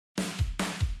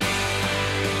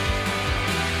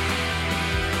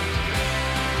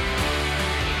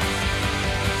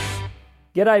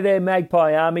G'day there,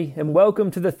 Magpie Army, and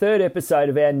welcome to the third episode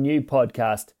of our new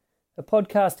podcast, a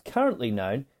podcast currently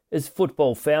known as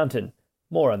Football Fountain.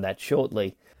 More on that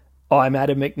shortly. I'm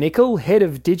Adam McNichol, Head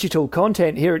of Digital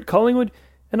Content here at Collingwood,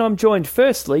 and I'm joined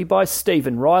firstly by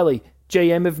Stephen Riley,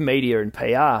 GM of Media and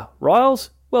PR. Riels,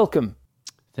 welcome.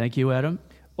 Thank you, Adam.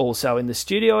 Also in the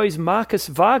studio is Marcus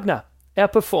Wagner, our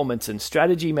Performance and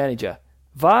Strategy Manager.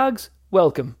 Vargs,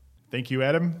 welcome. Thank you,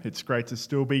 Adam. It's great to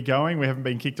still be going. We haven't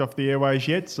been kicked off the airways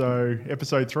yet, so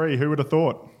episode 3, who would have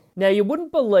thought? Now, you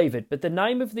wouldn't believe it, but the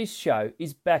name of this show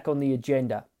is back on the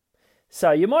agenda.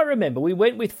 So you might remember we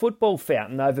went with Football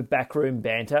Fountain over backroom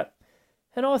banter,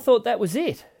 and I thought that was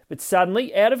it. But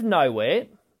suddenly, out of nowhere,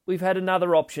 we've had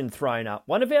another option thrown up.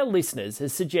 One of our listeners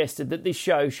has suggested that this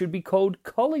show should be called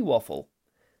Collywaffle.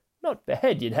 Not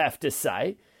bad, you'd have to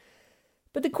say.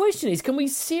 But the question is, can we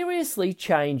seriously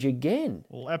change again?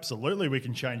 Well, absolutely we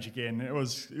can change again. It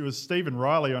was Stephen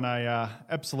Riley on a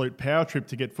absolute power trip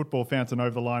to get Football Fountain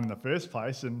over the line in the first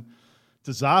place, and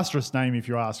disastrous name if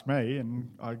you ask me. And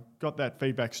I got that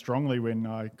feedback strongly when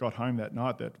I got home that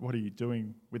night, that what are you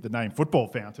doing with the name Football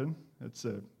Fountain? It's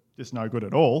just no good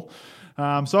at all.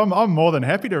 So I'm more than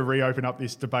happy to reopen up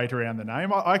this debate around the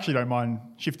name. I actually don't mind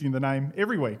shifting the name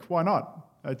every week. Why not?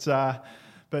 It's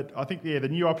But I think, the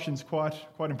new option's quite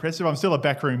impressive. I'm still a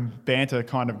backroom banter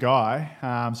kind of guy,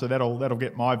 so that'll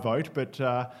get my vote. But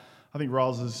I think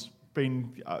Riels has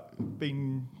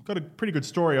got a pretty good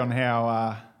story on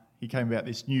how he came about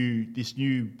this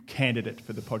new candidate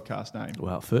for the podcast name.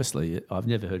 Well, firstly, I've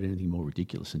never heard anything more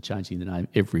ridiculous than changing the name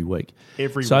every week.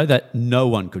 So that no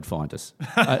one could find us.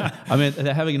 I mean,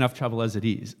 they're having enough trouble as it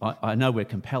is. I know we're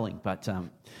compelling, but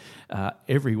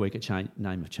every week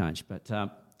name have changed. But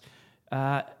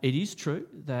it is true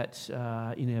that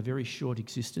in our very short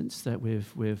existence that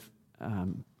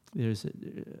there's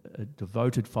a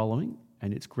devoted following,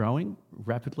 and it's growing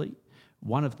rapidly.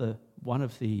 One of our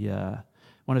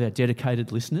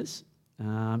dedicated listeners,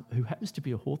 who happens to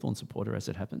be a Hawthorn supporter as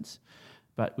it happens,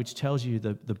 but which tells you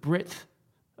the breadth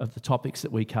of the topics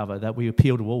that we cover, that we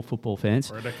appeal to all football fans.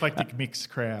 We're an eclectic mixed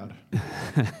crowd.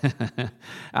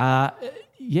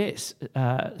 Yes,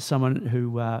 someone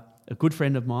who, a good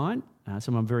friend of mine,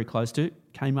 someone I'm very close to,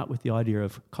 came up with the idea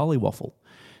of Collywaffle.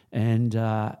 And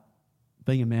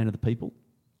being a man of the people,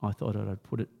 I thought I'd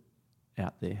put it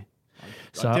out there.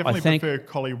 I definitely prefer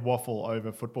Collywaffle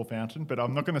over Football Fountain, but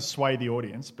I'm not going to sway the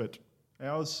audience. But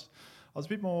I was a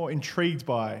bit more intrigued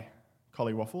by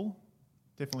Collywaffle,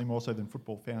 definitely more so than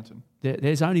Football Fountain.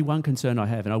 There's only one concern I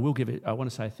have, and I want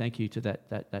to say thank you to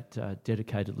that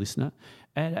dedicated listener,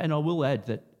 and I will add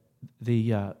that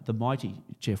the mighty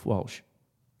Jeff Walsh,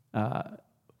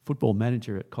 football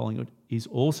manager at Collingwood, is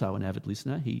also an avid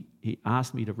listener. He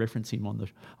asked me to reference him on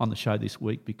the show this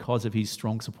week because of his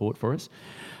strong support for us.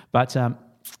 But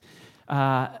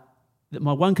my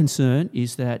one concern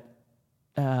is that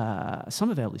some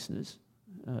of our listeners,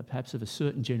 perhaps of a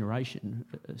certain generation,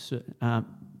 are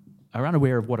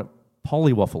unaware of what a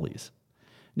polywaffle is.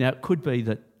 Now, it could be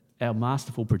that our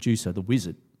masterful producer, the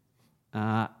Wizard,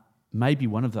 may be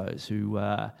one of those who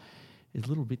is a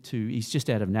little bit too... He's just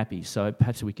out of nappies, so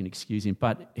perhaps we can excuse him.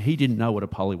 But he didn't know what a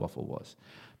polywaffle was.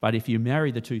 But if you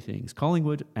marry the two things,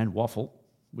 Collingwood and waffle,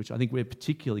 which I think we're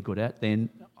particularly good at, then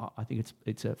I think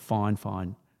it's a fine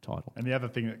title. And the other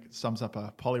thing that sums up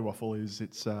a polywaffle is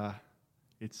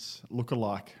it's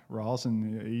look-alike, Riles.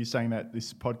 And are you saying that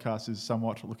this podcast is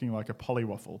somewhat looking like a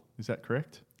polywaffle? Is that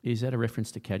correct? Is that a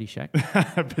reference to Caddyshack?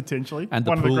 Potentially. And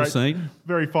the pool scene?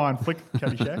 Very fine flick,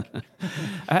 Caddyshack.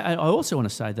 I also want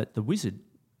to say that the Wizard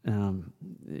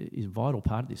is a vital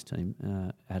part of this team,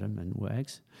 Adam and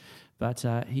Wags. But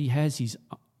he has his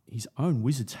own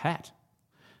Wizard's hat,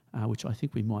 which I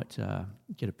think we might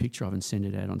get a picture of and send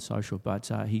it out on social. But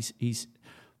he's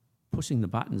pushing the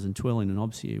buttons and twirling the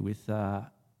knobs here with a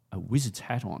Wizard's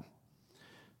hat on.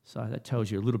 So that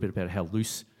tells you a little bit about how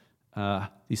loose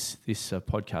this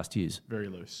podcast is. Very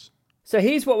loose. So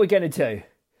here's what we're going to do.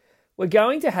 We're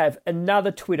going to have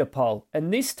another Twitter poll,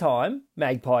 and this time,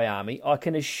 Magpie Army, I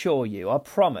can assure you, I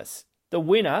promise, the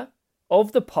winner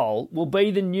of the poll will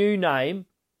be the new name,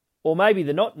 or maybe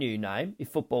the not new name, if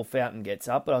Football Fountain gets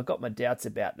up, but I've got my doubts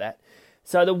about that.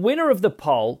 So the winner of the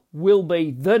poll will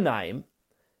be the name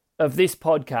of this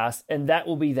podcast, and that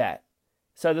will be that.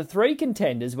 So the three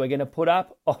contenders we're going to put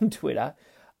up on Twitter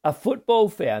are Football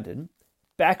Fountain,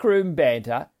 Backroom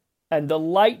Banter, and the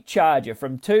late charger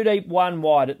from 2 deep, 1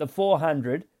 wide at the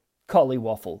 400,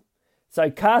 Collywaffle. So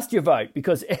cast your vote,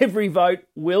 because every vote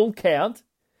will count.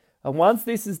 And once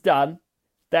this is done,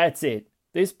 that's it.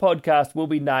 This podcast will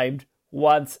be named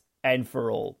once and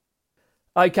for all.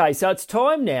 Okay, so it's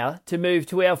time now to move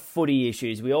to our footy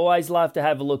issues. We always love to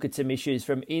have a look at some issues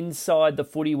from inside the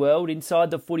footy world,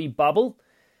 inside the footy bubble.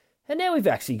 And now we've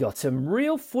actually got some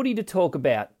real footy to talk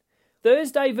about.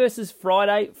 Thursday versus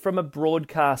Friday from a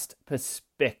broadcast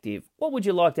perspective. What would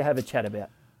you like to have a chat about?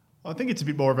 I think it's a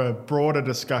bit more of a broader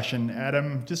discussion,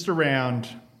 Adam, just around,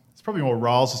 it's probably more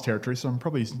Riels' territory, so I'm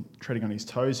probably treading on his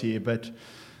toes here, but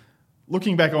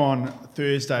looking back on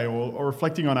Thursday or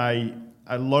reflecting on a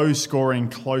low-scoring,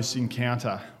 close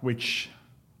encounter, which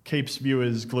keeps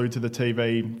viewers glued to the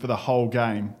TV for the whole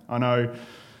game. I know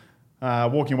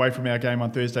walking away from our game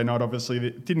on Thursday night, obviously,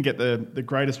 it didn't get the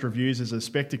greatest reviews as a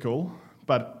spectacle,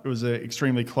 but it was an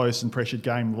extremely close and pressured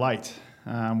game late,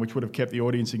 which would have kept the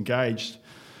audience engaged.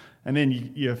 And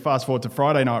then you fast forward to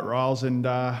Friday night, Riles, and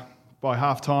by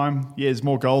half-time, there's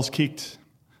more goals kicked.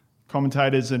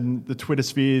 Commentators and the Twitter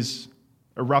spheres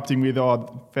erupting with,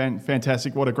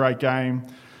 fantastic, what a great game.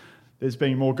 There's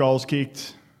been more goals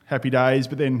kicked, happy days,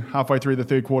 but then halfway through the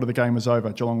third quarter, the game was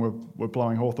over. Geelong were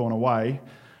blowing Hawthorn away,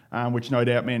 which no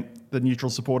doubt meant the neutral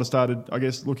supporter started, I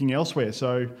guess, looking elsewhere.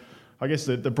 So I guess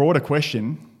the broader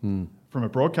question from a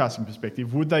broadcasting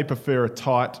perspective, would they prefer a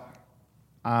tight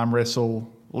arm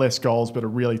wrestle, less goals, but a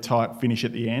really tight finish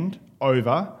at the end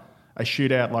over a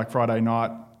shootout like Friday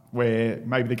night, where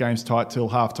maybe the game's tight till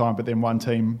half-time, but then one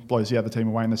team blows the other team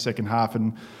away in the second half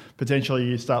and potentially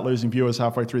you start losing viewers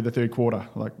halfway through the third quarter?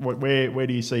 Like, where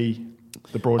do you see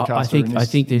the broadcaster in this? I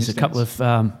think there's a couple of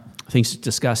things to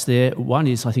discuss there. One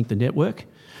is, I think, the network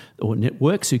or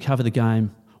networks who cover the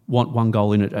game want one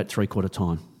goal in it at three-quarter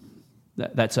time.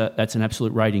 That's an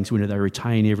absolute ratings winner. They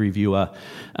retain every viewer.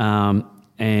 But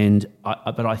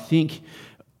I think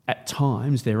at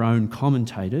times their own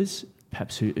commentators,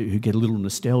 perhaps who get a little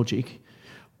nostalgic,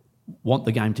 want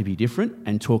the game to be different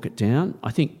and talk it down.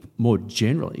 I think more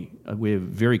generally, we're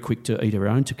very quick to eat our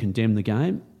own, to condemn the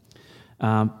game.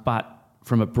 But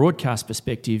from a broadcast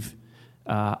perspective,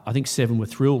 I think Seven were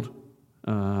thrilled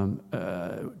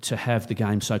to have the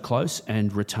game so close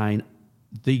and retain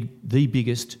the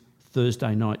biggest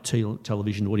Thursday night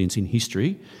television audience in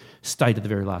history, stayed at the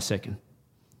very last second.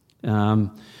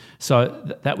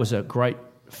 So that was a great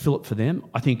fillip for them.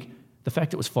 I think the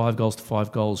fact it was 5 goals to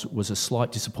 5 goals was a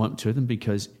slight disappointment to them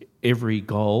because every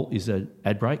goal is an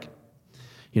ad break,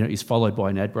 is followed by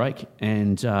an ad break.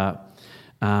 And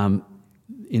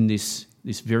in this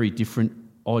very different,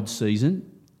 odd season,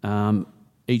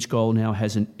 each goal now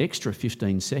has an extra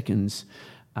 15 seconds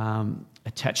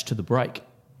attached to the break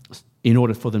in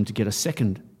order for them to get a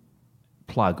second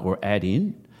plug or add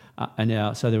in.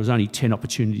 So there was only 10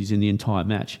 opportunities in the entire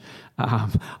match.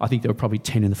 I think there were probably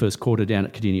 10 in the first quarter down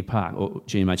at Cardinia Park or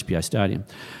GMHBA Stadium.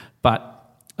 But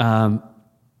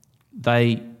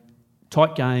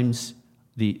tight games.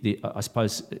 I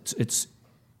suppose it's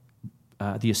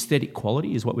the aesthetic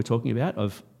quality is what we're talking about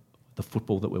of the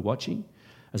football that we're watching,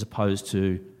 as opposed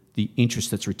to the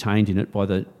interest that's retained in it by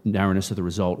the narrowness of the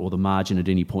result or the margin at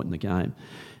any point in the game.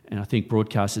 And I think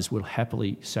broadcasters will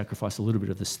happily sacrifice a little bit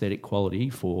of aesthetic quality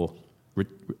for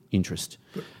interest.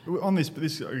 But on this,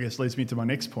 I guess leads me to my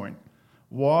next point.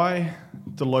 Why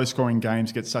do low-scoring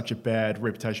games get such a bad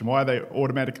reputation? Why are they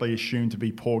automatically assumed to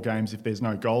be poor games if there's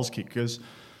no goals kicked? Because,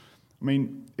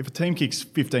 if a team kicks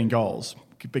 15 goals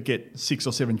but get 6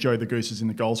 or 7 Joe the Gooses in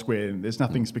the goal square, and there's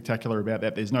nothing spectacular about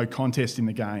that, there's no contest in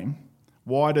the game,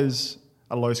 why does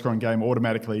a low-scoring game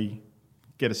automatically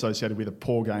get associated with a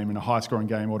poor game and a high-scoring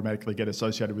game automatically get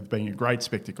associated with being a great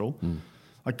spectacle?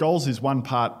 Like, goals is one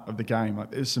part of the game.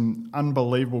 Like, there's some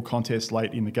unbelievable contests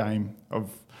late in the game of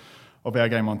our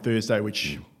game on Thursday,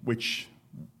 which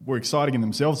were exciting in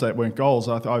themselves. That weren't goals.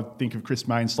 I think of Chris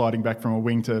Mayne sliding back from a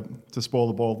wing to spoil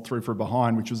the ball through for a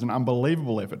behind, which was an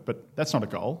unbelievable effort, but that's not a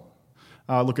goal.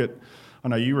 I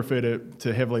know you refer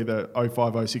to heavily the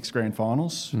 05-06 grand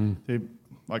finals.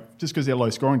 Just because they're low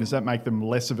scoring, does that make them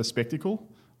less of a spectacle?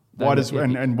 Why does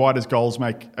goals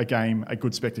make a game a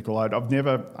good spectacle? I've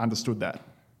never understood that.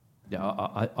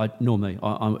 Yeah, nor me.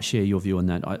 I share your view on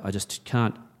that. I just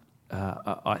can't.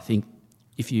 I think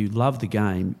if you love the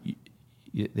game,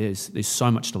 there's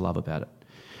so much to love about it.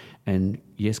 And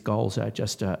yes, goals are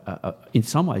just in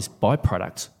some ways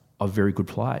byproducts of very good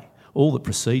play. All that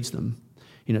precedes them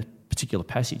in a particular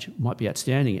passage might be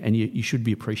outstanding, and you should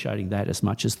be appreciating that as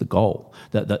much as the goal,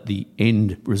 the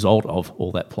end result of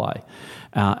all that play.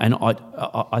 And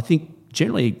I think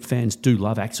generally fans do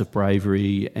love acts of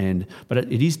bravery, but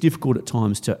it is difficult at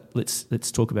times to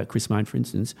let's talk about Chris Mayne, for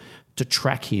instance, to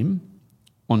track him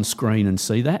on screen and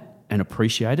see that and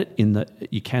appreciate it in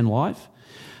that you can live.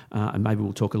 and maybe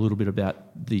we'll talk a little bit about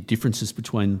the differences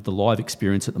between the live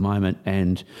experience at the moment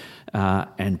and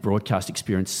broadcast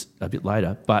experience a bit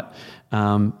later. But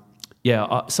some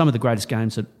of the greatest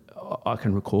games that I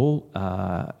can recall.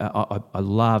 I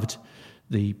loved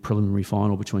the preliminary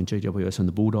final between GWS and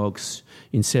the Bulldogs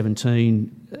in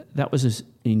 17. That was as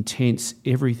intense.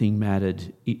 Everything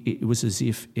mattered. It was as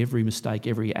if every mistake,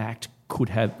 every act could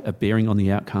have a bearing on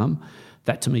the outcome.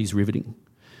 That to me is riveting.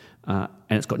 And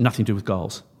it's got nothing to do with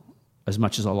goals, as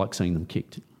much as I like seeing them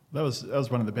kicked. That was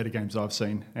one of the better games I've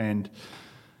seen. And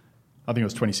I think it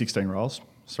was 2016 Riels.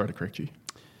 Sorry to correct you.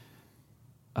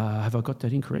 Have I got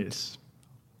that incorrect? Yes.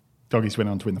 Doggies went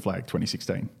on to win the flag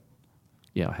 2016.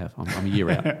 Yeah, I have. I'm a year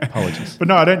out. Apologies. But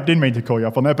no, I didn't mean to call you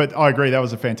up on that. But I agree, that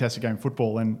was a fantastic game of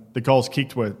football. And the goals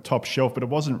kicked were top shelf, but it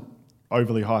wasn't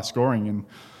overly high scoring. And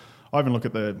I even look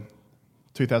at the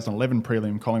 2011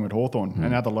 prelim Collingwood Hawthorn, and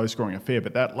another low scoring affair.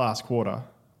 But that last quarter,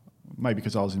 maybe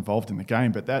because I was involved in the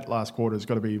game, but that last quarter has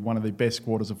got to be one of the best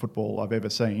quarters of football I've ever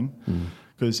seen,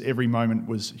 because every moment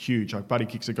was huge. Like Buddy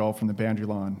kicks a goal from the boundary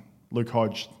line, Luke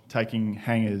Hodge taking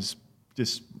hangers,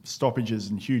 just stoppages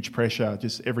and huge pressure.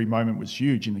 Just every moment was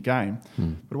huge in the game,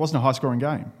 but it wasn't a high-scoring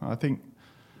game. I think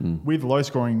with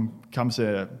low-scoring comes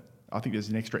I think there's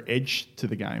an extra edge to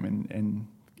the game, and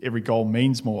every goal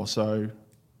means more, so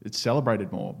it's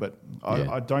celebrated more. But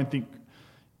I don't think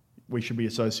we should be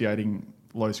associating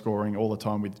low-scoring all the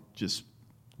time with just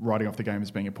writing off the game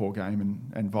as being a poor game,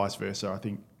 and vice versa. I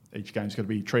think each game's got to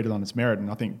be treated on its merit,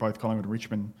 and I think both Collingwood and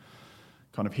Richmond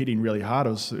kind of hitting really hard.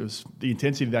 It was the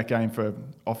intensity of that game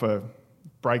off a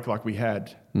break like we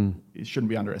had. It shouldn't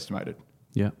be underestimated.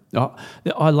 Yeah.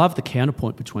 I love the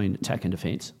counterpoint between attack and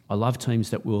defence. I love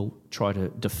teams that will try to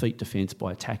defeat defence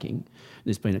by attacking.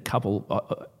 There's been a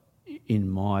couple in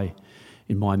my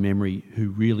memory who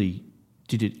really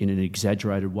did it in an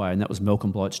exaggerated way, and that was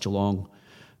Malcolm Blight's Geelong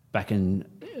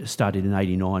started in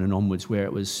 89 and onwards, where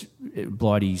it was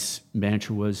Blighty's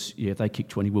mantra was, if they kick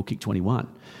 20, we'll kick 21.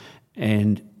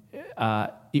 And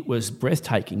it was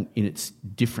breathtaking in its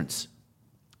difference.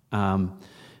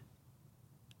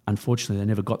 Unfortunately, they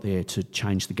never got there to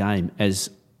change the game, as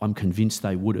I'm convinced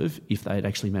they would have if they had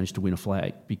actually managed to win a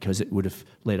flag, because it would have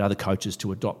led other coaches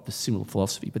to adopt the similar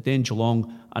philosophy. But then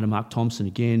Geelong, under Mark Thompson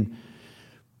again,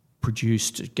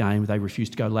 produced a game. They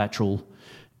refused to go lateral,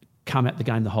 come at the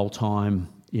game the whole time,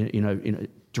 in a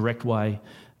direct way.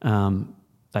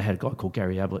 They had a guy called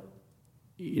Gary Ablett,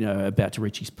 about to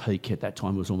reach his peak at that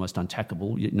time. Was almost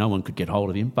untackable. No one could get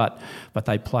hold of him. But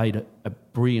they played a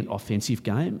brilliant offensive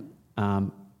game.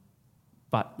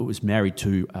 But it was married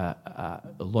to a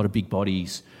lot of big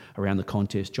bodies around the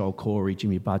contest: Joel Corey,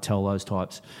 Jimmy Bartell, those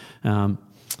types.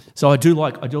 So I do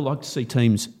like to see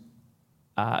teams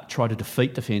try to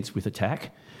defeat defence with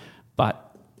attack,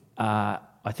 but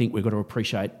I think we've got to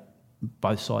appreciate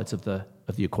both sides of the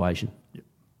equation. Yep.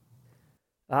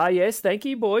 Yes, thank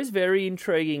you, boys. Very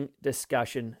intriguing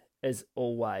discussion as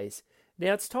always.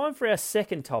 Now it's time for our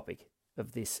second topic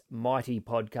of this mighty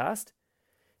podcast,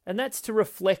 and that's to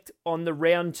reflect on the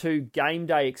round 2 game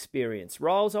day experience.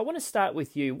 Riels, I want to start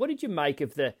with you. What did you make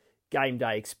of the game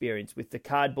day experience with the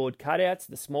cardboard cutouts,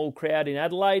 the small crowd in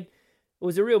Adelaide? It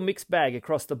was a real mixed bag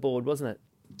across the board, wasn't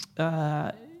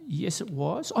it? Yes, it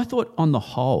was. I thought on the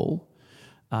whole,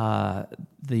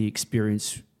 the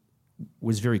experience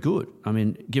was very good. I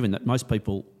mean, given that most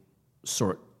people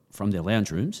saw it from their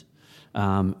lounge rooms,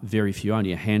 very few,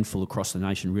 only a handful across the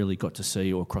nation really got to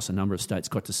see, or across a number of states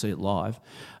got to see it live.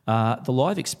 The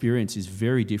live experience is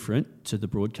very different to the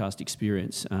broadcast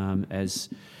experience, as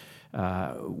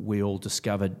we all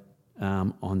discovered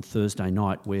on Thursday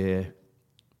night, where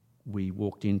we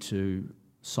walked into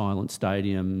silent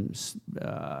stadiums,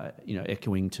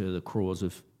 echoing to the caws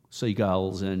of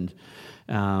seagulls, and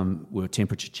we were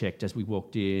temperature checked as we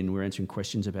walked in. We were answering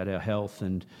questions about our health,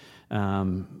 and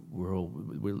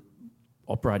we're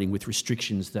operating with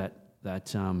restrictions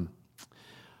that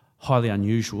highly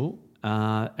unusual.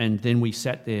 And then we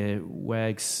sat there,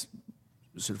 Wags,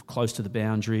 sort of close to the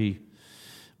boundary.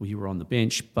 We were on the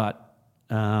bench, but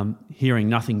hearing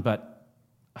nothing but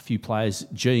a few players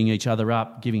geeing each other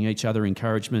up, giving each other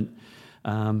encouragement.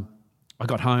 I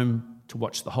got home to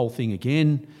watch the whole thing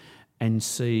again and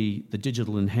see the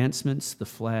digital enhancements, the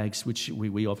flags, which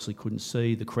we obviously couldn't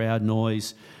see, the crowd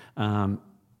noise.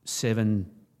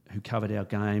 Seven, who covered our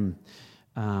game,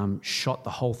 shot the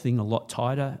whole thing a lot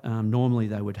tighter. Normally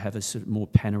they would have a sort of more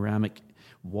panoramic,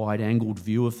 wide-angled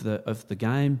view of the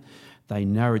game. They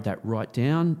narrowed that right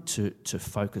down to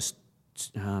focus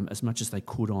as much as they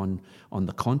could on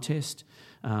the contest.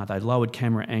 They lowered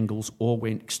camera angles or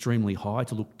went extremely high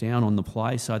to look down on the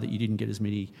play, so that you didn't get as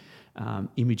many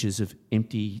images of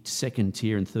empty second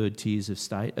tier and third tiers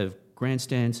of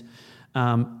grandstands.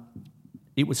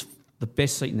 It was the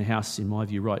best seat in the house, in my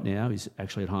view, right now is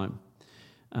actually at home.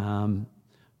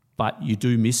 But you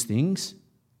do miss things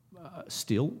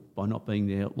still by not being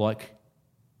there, like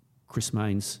Chris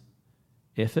Mayne's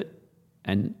effort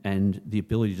and the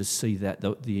ability to see that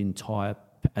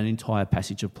an entire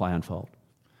passage of play unfold.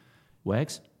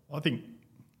 Wags? I think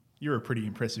you're a pretty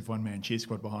impressive one-man cheer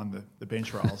squad behind the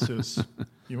bench rolls. It was,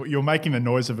 you're making the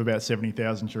noise of about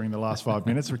 70,000 during the last 5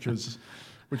 minutes, which was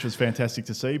fantastic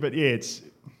to see. But yeah, it's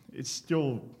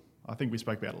still, I think we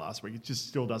spoke about it last week, it just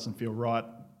still doesn't feel right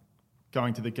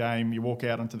going to the game. You walk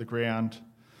out onto the ground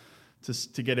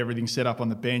to get everything set up on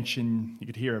the bench, and you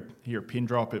could hear a pin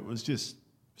drop. It was just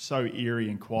so eerie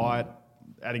and quiet,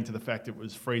 adding to the fact it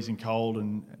was freezing cold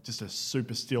and just a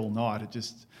super still night. It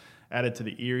just added to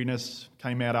the eeriness.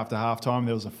 Came out after halftime,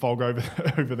 there was a fog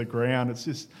over the ground.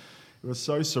 It was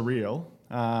so surreal.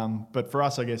 But for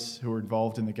us, I guess, who were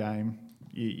involved in the game,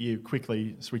 you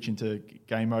quickly switch into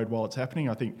game mode while it's happening.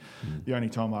 I think the only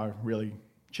time I really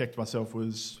checked myself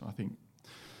was I think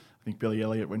Billy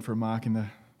Elliott went for a mark in the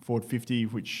forward 50,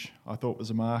 which I thought was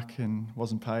a mark and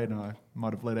wasn't paid, and I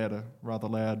might have let out a rather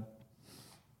loud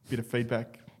bit of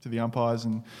feedback to the umpires.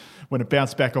 And when it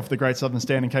bounced back off the Great Southern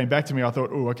Stand and came back to me, I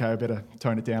thought, oh, okay, I better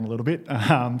tone it down a little bit,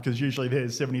 because usually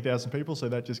there's 70,000 people, so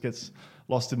that just gets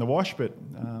lost in the wash. But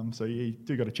so you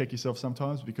do got to check yourself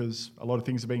sometimes, because a lot of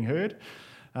things are being heard.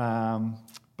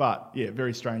 But yeah,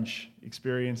 very strange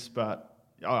experience. But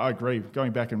I agree.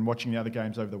 Going back and watching the other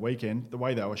games over the weekend, the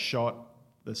way they were shot,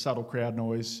 the subtle crowd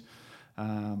noise,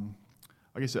 I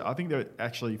think they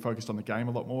actually focused on the game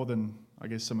a lot more than, I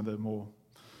guess, some of the more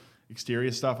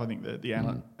exterior stuff. I think that the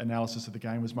analysis of the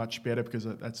game was much better, because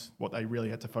that's what they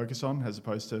really had to focus on, as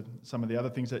opposed to some of the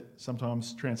other things that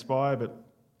sometimes transpire. But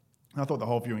I thought the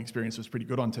whole viewing experience was pretty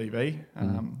good on TV.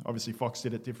 Obviously, Fox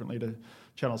did it differently to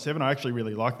Channel 7. I actually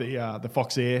really like the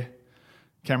Fox Air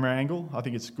camera angle. I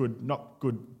think it's good, not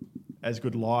as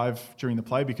good live during the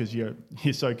play, because you're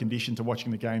so conditioned to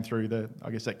watching the game through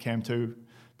that Cam 2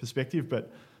 perspective.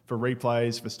 But for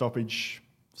replays, for stoppage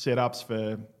setups,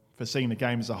 for seeing the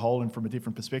game as a whole and from a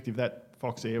different perspective, that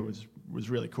Fox Air was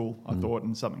really cool, I thought,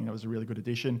 and something that was a really good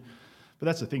addition. But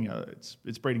that's the thing,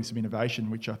 it's breeding some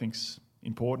innovation, which I think's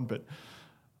important. But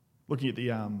looking at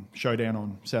the showdown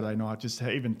on Saturday night, just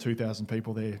even 2,000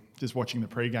 people there, just watching the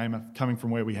pre-game, coming from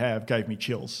where we have, gave me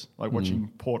chills. Like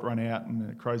watching Port run out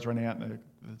and the Crows run out and the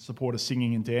supporters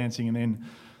singing and dancing, and then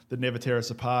the Never Tear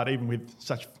Us Apart, even with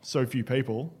so few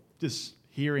people, just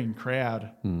hearing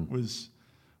crowd was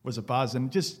a buzz.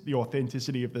 And just the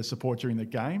authenticity of the support during the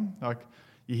game. Like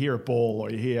you hear a ball,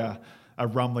 or you hear a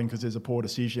rumbling because there's a poor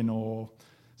decision, or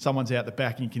someone's out the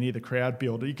back and you can hear the crowd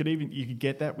build. You could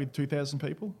get that with 2,000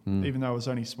 people, even though it was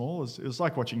only small. It was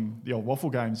like watching the old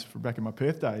waffle games from back in my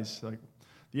Perth days. Like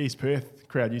the East Perth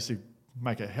crowd used to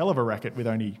make a hell of a racket with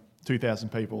only 2,000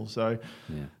 people. So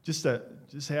just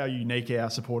how unique our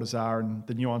supporters are, and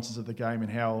the nuances of the game, and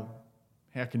how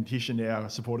conditioned our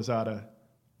supporters are to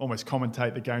almost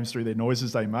commentate the games through their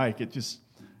noises they make. It's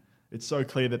so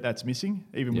clear that that's missing,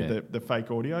 even with the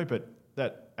fake audio. But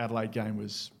that Adelaide game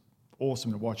was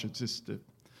awesome to watch. It's just a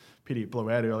pity it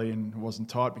blew out early and it wasn't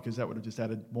tight, because that would have just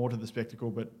added more to the spectacle.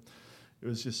 But it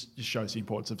was just shows the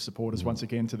importance of supporters once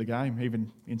again to the game,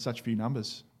 even in such few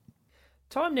numbers.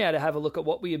 Time now to have a look at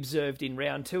what we observed in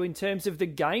round 2 in terms of the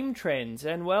game trends.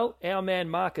 And, well, our man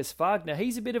Marcus Wagner,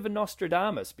 he's a bit of a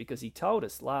Nostradamus, because he told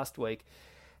us last week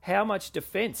how much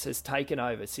defence has taken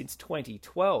over since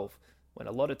 2012, when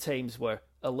a lot of teams were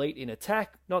elite in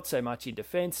attack, not so much in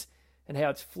defence, and how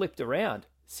it's flipped around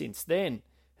since then.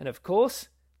 And of course,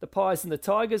 the Pies and the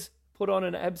Tigers put on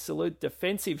an absolute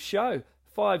defensive show.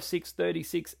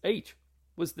 5-6-36 each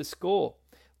was the score.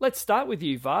 Let's start with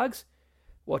you, Vargs.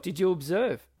 What did you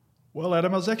observe? Well,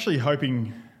 Adam, I was actually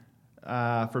hoping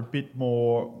for a bit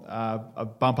more a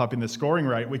bump up in the scoring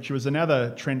rate, which was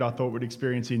another trend I thought we'd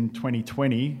experience in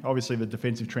 2020. Obviously, the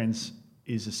defensive trends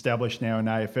is established now in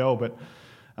AFL,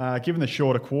 but given the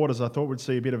shorter quarters, I thought we'd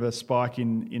see a bit of a spike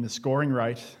in the scoring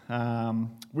rate,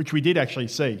 which we did actually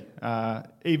see,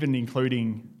 even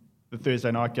including the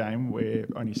Thursday night game where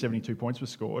only 72 points were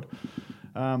scored.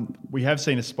 We have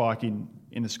seen a spike in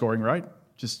the scoring rate,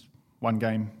 just one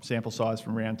game sample size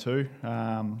from round 2.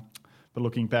 But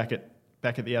looking back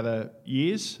at the other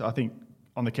years, I think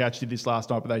On the Couch did this last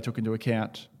night, but they took into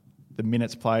account the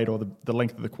minutes played or the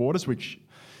length of the quarters, which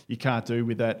you can't do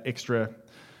with that extra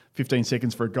 15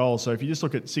 seconds for a goal. So if you just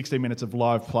look at 16 minutes of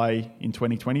live play in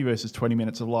 2020 versus 20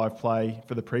 minutes of live play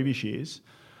for the previous years,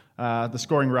 the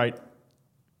scoring rate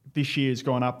this year has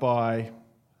gone up by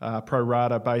pro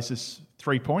rata basis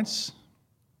 3 points.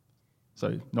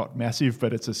 So not massive,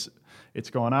 but it's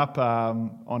gone up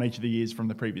on each of the years from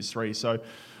the previous 3. So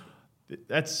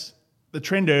that's the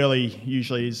trend early.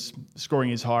 Usually is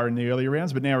scoring is higher in the earlier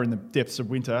rounds, but now we're in the depths of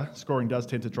winter. Scoring does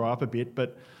tend to dry up a bit,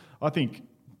 but I think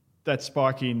that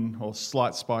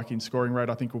slight spike in scoring rate,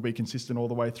 I think will be consistent all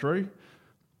the way through.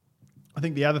 I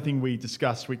think the other thing we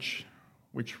discussed, which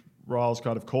Riels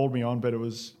kind of called me on, but it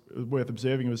was worth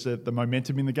observing, was the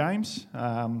momentum in the games,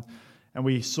 and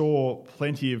we saw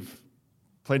plenty of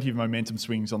momentum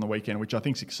swings on the weekend, which I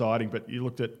think is exciting. But you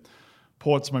looked at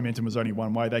Port's momentum was only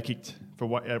one way. They kicked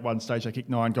at one stage. They kicked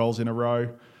 9 goals in a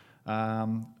row.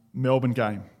 Melbourne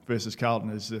game versus Carlton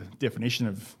is the definition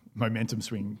of momentum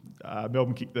swing.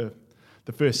 Melbourne kicked the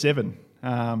first 7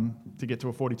 to get to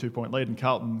a 42-point lead, and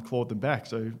Carlton clawed them back.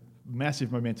 So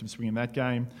massive momentum swing in that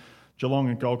game. Geelong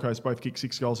and Gold Coast both kicked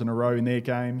 6 goals in a row in their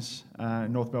games.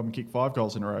 North Melbourne kicked 5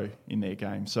 goals in a row in their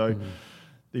games. So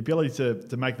the ability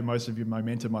to make the most of your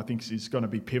momentum, I think, is going to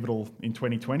be pivotal in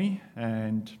 2020.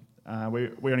 And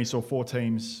we only saw 4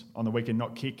 teams on the weekend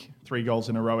not kick 3 goals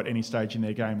in a row at any stage in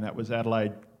their game. That was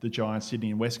Adelaide, the Giants,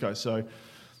 Sydney and West Coast. So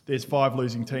there's 5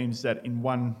 losing teams that in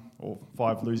one, or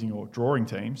 5 losing or drawing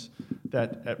teams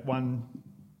that at one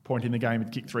point in the game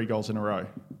had kicked 3 goals in a row.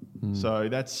 So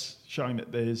that's showing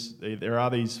that there are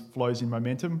these flows in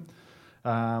momentum,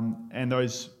 and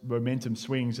those momentum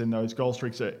swings and those goal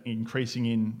streaks are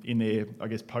increasing in their, I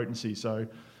guess, potency. So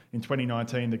in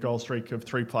 2019, the goal streak of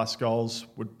 3+ goals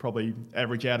would probably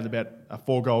average out at about a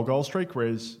 4-goal goal streak,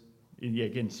 whereas,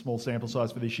 again, small sample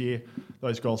size for this year,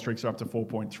 those goal streaks are up to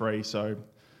 4.3. So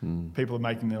people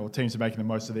are teams are making the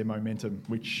most of their momentum,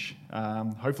 which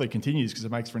hopefully continues because it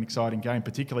makes for an exciting game,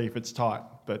 particularly if it's tight.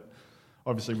 But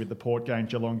obviously with the Port game,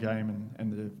 Geelong game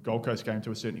and the Gold Coast game,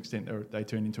 to a certain extent, they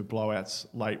turned into blowouts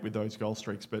late with those goal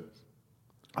streaks. But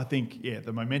I think,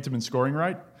 the momentum and scoring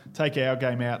rate, take our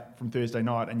game out from Thursday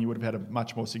night and you would have had a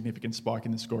much more significant spike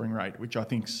in the scoring rate, which I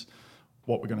think's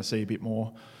what we're going to see a bit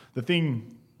more. The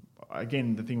thing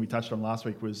we touched on last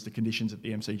week was the conditions at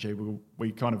the MCG.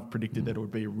 We kind of predicted that it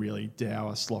would be a really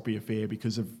dour, sloppy affair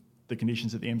because of the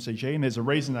conditions at the MCG, and there's a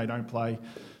reason they don't play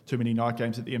too many night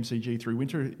games at the MCG through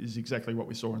winter, is exactly what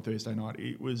we saw on Thursday night.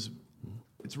 It's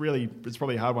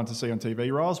probably a hard one to see on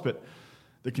TV, Riles, but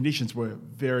the conditions were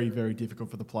very, very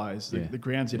difficult for the players. The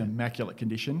ground's in immaculate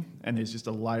condition, and there's just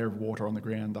a layer of water on the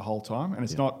ground the whole time, and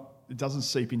it doesn't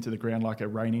seep into the ground like a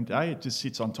raining day. It just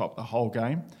sits on top the whole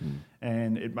game,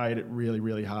 and it made it really,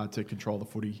 really hard to control the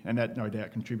footy, and that no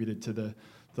doubt contributed to the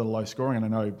low scoring. And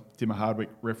I know Dimmer Hardwick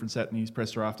referenced that in his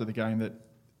presser after the game, that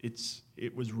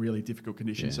it was really difficult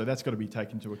conditions. So that's got to be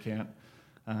taken into account.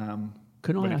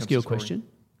 Can I ask you a question,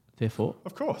 therefore?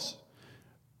 Of course.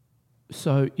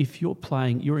 So if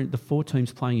you're in the 4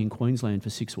 teams playing in Queensland for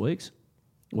 6 weeks,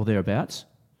 or thereabouts,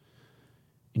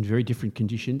 in very different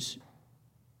conditions,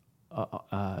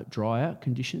 drier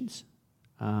conditions,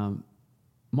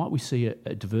 might we see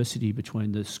a diversity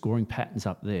between the scoring patterns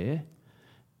up there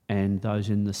and those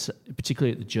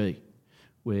particularly at the G,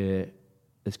 where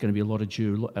there's going to be a lot of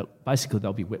dew. Basically,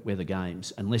 they'll be wet weather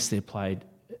games unless they're played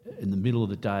in the middle of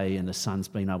the day and the sun's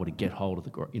been able to get hold of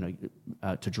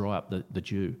to dry up the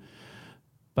dew.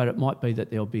 But it might be that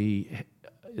there'll be.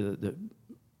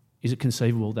 Is it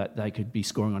conceivable that they could be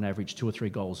scoring on average 2 or 3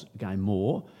 goals a game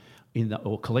more,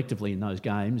 or collectively in those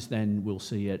games, than we'll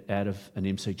see it out of an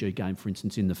MCG game, for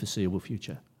instance, in the foreseeable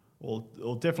future? Well,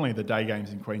 definitely the day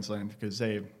games in Queensland, because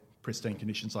they're pristine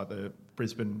conditions, like the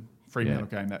Brisbane Fremantle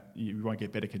game, that you won't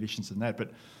get better conditions than that.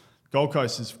 But Gold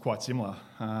Coast is quite similar.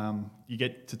 You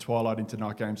get to twilight into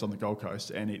night games on the Gold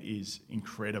Coast, and it is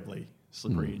incredibly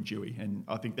slippery and dewy. And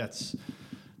I think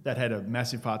that had a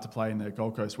massive part to play in the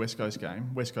Gold Coast West Coast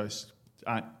game. West Coast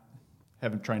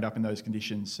haven't trained up in those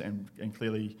conditions, and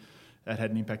clearly that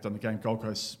had an impact on the game. Gold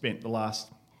Coast spent the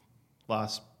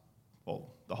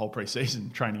whole pre-season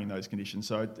training in those conditions,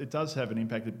 so it does have an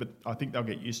impact. But I think they'll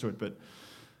get used to it. But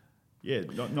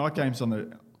night games on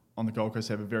the Gold Coast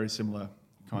have a very similar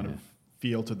kind of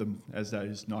feel to them as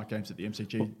those night games at the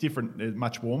MCG. Different,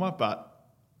 much warmer, but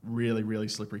really, really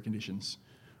slippery conditions.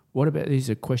 What about, this is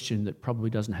a question that probably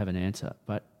doesn't have an answer,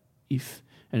 but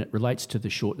and it relates to the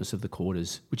shortness of the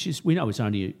quarters, which we know is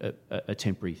only a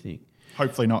temporary thing.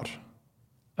 Hopefully not.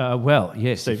 Well,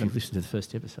 yes, Stephen. If you've listened to the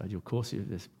first episode, of course,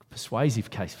 there's a persuasive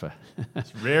case for...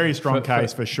 It's a very strong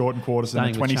case for shortened quarters in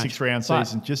the 26-round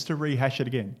season, but just to rehash it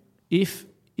again. If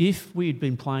we had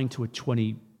been playing to a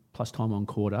 20-plus time on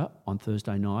quarter on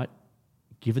Thursday night,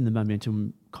 given the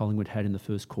momentum Collingwood had in the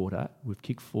first quarter, we've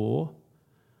kicked 4,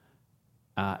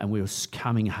 and we were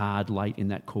coming hard late in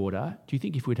that quarter, do you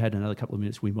think if we'd had another couple of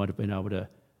minutes, we might have been able to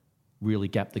really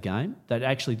gapped the game. That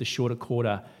actually the shorter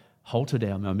quarter halted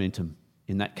our momentum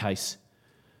in that case.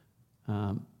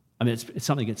 I mean, it's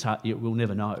something that's hard, we'll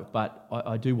never know. But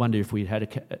I do wonder if we'd had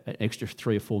an extra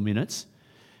 3 or 4 minutes,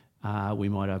 we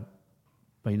might have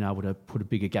been able to put a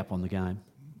bigger gap on the game.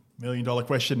 $1 million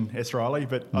question, S. Riley,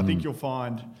 but I think you'll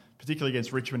find, particularly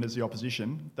against Richmond as the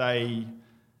opposition, they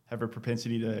have a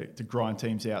propensity to grind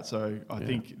teams out. So I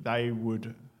think they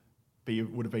would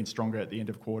have been stronger at the end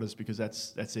of quarters because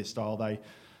that's their style.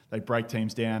 They break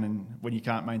teams down, and when you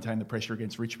can't maintain the pressure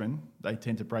against Richmond, they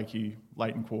tend to break you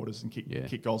late in quarters and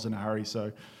kick goals in a hurry.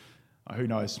 So who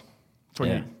knows?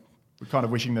 We're kind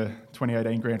of wishing the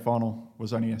 2018 grand final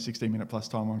was only a 16-minute plus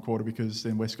time one quarter, because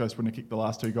then West Coast wouldn't have kicked the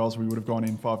last 2 goals. We would have gone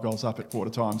in 5 goals up at quarter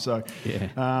time. So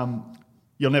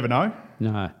you'll never know.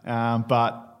 No.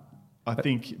 But I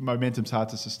think momentum's hard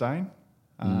to sustain,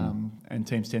 and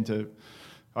teams tend to,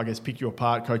 I guess, pick you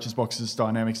apart. Coaches' boxes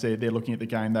dynamics. They're looking at the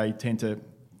game. They tend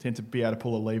to be able to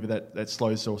pull a lever that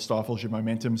slows or stifles your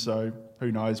momentum. So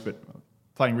who knows? But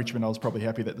playing Richmond, I was probably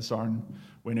happy that the siren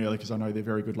went early because I know they're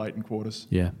very good late in quarters.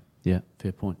 Yeah,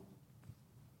 fair point.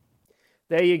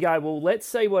 There you go. Well, let's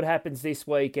see what happens this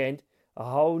weekend. A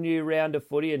whole new round of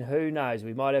footy, and who knows?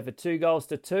 We might have a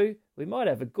 2-2. We might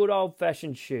have a good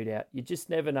old-fashioned shootout. You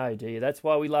just never know, do you? That's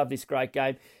why we love this great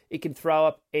game. It can throw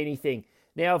up anything.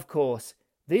 Now, of course,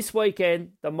 this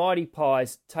weekend, the Mighty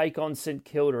Pies take on St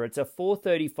Kilda. It's a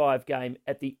 4:35 game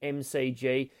at the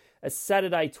MCG. A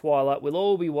Saturday twilight. We'll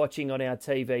all be watching on our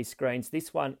TV screens.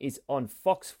 This one is on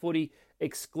Fox Footy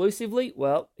exclusively.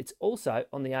 Well, it's also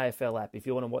on the AFL app if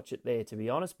you want to watch it there, to be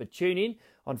honest. But tune in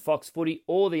on Fox Footy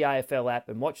or the AFL app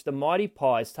and watch the Mighty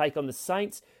Pies take on the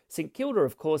Saints. St Kilda,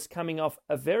 of course, coming off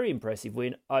a very impressive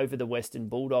win over the Western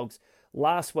Bulldogs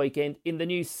last weekend in the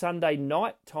new Sunday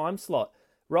night time slot.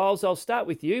 Riels, I'll start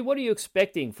with you. What are you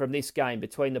expecting from this game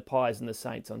between the Pies and the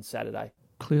Saints on Saturday?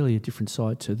 Clearly a different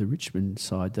side to the Richmond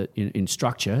side that in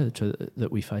structure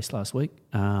that we faced last week.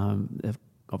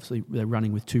 They're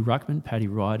running with 2 ruckmen, Paddy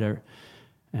Ryder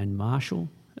and Marshall.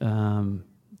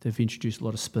 They've introduced a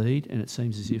lot of speed, and it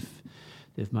seems as if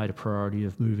they've made a priority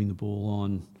of moving the ball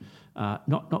on,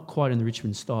 not quite in the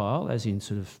Richmond style, as in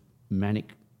sort of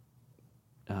manic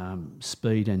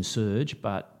speed and surge,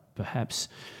 but perhaps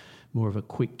more of a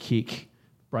quick kick,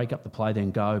 break up the play, then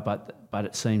go. But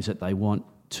it seems that they want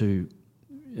to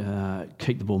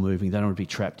keep the ball moving. They don't want to be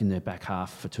trapped in their back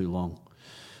half for too long.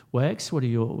 Wags, what are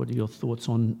your thoughts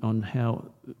on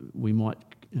how we might,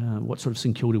 what sort of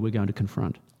St Kilda we're going to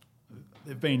confront?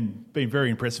 They've been very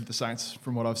impressive, the Saints,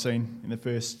 from what I've seen in the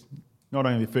first. Not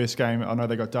only the first game, I know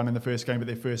they got done in the first game, but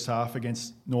their first half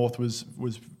against North was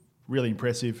really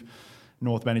impressive.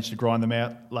 North managed to grind them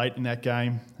out late in that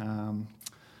game.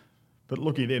 But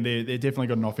looking at them, they've definitely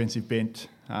got an offensive bent.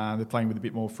 They're playing with a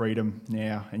bit more freedom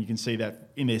now, and you can see that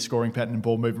in their scoring pattern and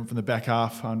ball movement from the back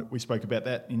half. We spoke about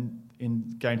that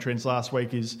in game trends last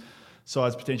week, is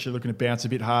sides potentially looking to bounce a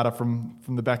bit harder from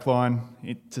the back line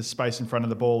to space in front of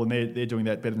the ball, and they're doing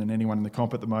that better than anyone in the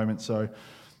comp at the moment. So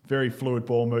very fluid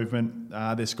ball movement.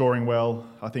 They're scoring well.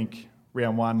 I think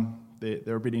round one,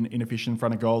 they're a bit inefficient in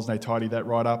front of goals, and they tidied that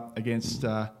right up against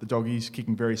the Doggies,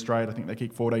 kicking very straight. I think they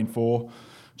kicked 14-4.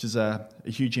 Which is a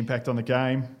huge impact on the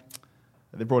game.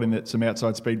 They brought in some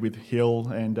outside speed with Hill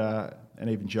and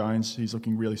even Jones, who's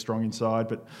looking really strong inside.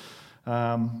 But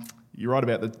you're right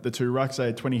about the 2 rucks. They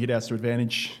had 20 hit-outs to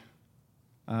advantage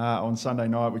on Sunday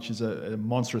night, which is a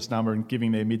monstrous number, and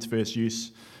giving their mids first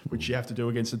use, which you have to do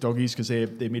against the Doggies because their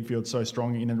midfield's so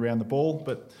strong in and around the ball.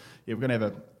 But yeah, we're going to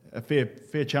have a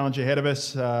fair challenge ahead of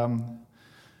us.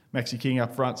 Maxi King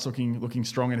up front's looking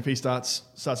strong, and if he starts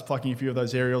plucking a few of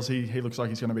those aerials, he looks like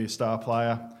he's going to be a star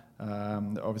player.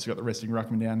 Obviously got the resting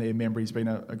ruckman down there. Membry's been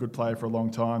a good player for a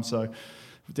long time, so we're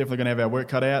definitely going to have our work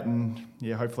cut out, and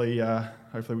yeah, hopefully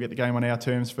we get the game on our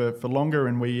terms for longer,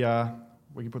 and we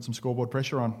can put some scoreboard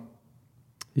pressure on.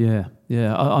 Yeah.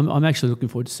 I'm actually looking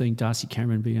forward to seeing Darcy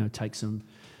Cameron being able to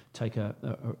take a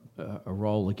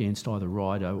role against either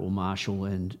Ryder or Marshall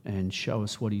and show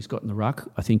us what he's got in the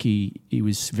ruck. I think he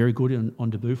was very good on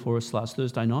debut for us last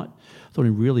Thursday night. I thought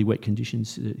in really wet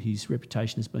conditions his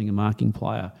reputation as being a marking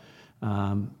player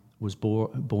was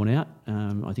borne out.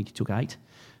 I think he took 8,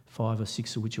 5 or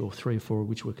 6 of which, or 3 or 4 of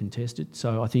which were contested.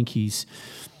 So I think he's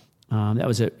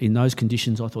in those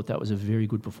conditions, I thought that was a very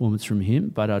good performance from him.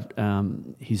 But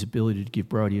his ability to give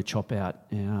Brodie a chop out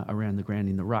around the ground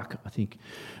in the ruck, I think,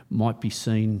 might be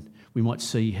seen. We might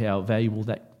see how valuable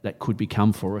that could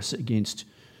become for us against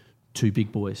 2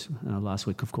 big boys. Last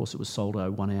week, of course, it was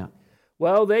Soldo, 1 out.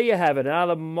 Well, there you have it.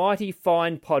 Another mighty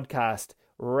fine podcast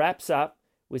wraps up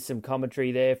with some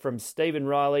commentary there from Stephen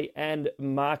Riley and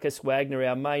Marcus Wagner,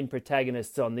 our main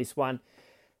protagonists on this one.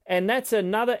 And that's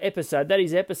another episode. That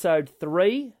is episode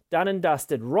 3, done and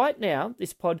dusted. Right now,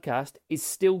 this podcast is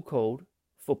still called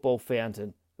Football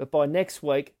Fountain. But by next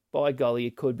week, by golly,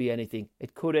 it could be anything.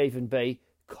 It could even be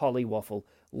Collie Waffle.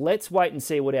 Let's wait and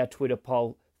see what our Twitter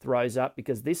poll throws up,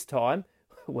 because this time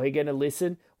we're going to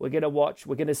listen, we're going to watch,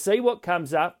 we're going to see what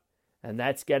comes up, and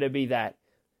that's going to be that.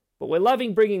 But we're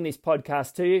loving bringing this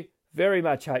podcast to you. Very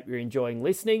much hope you're enjoying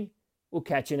listening. We'll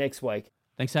catch you next week.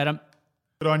 Thanks, Adam.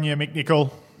 Good on you,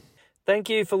 McNichol. Thank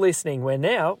you for listening. We're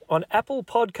now on Apple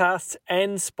Podcasts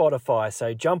and Spotify,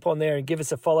 so jump on there and give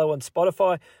us a follow on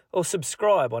Spotify or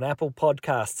subscribe on Apple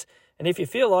Podcasts. And if you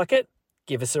feel like it,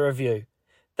 give us a review.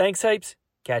 Thanks heaps.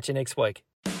 Catch you next week.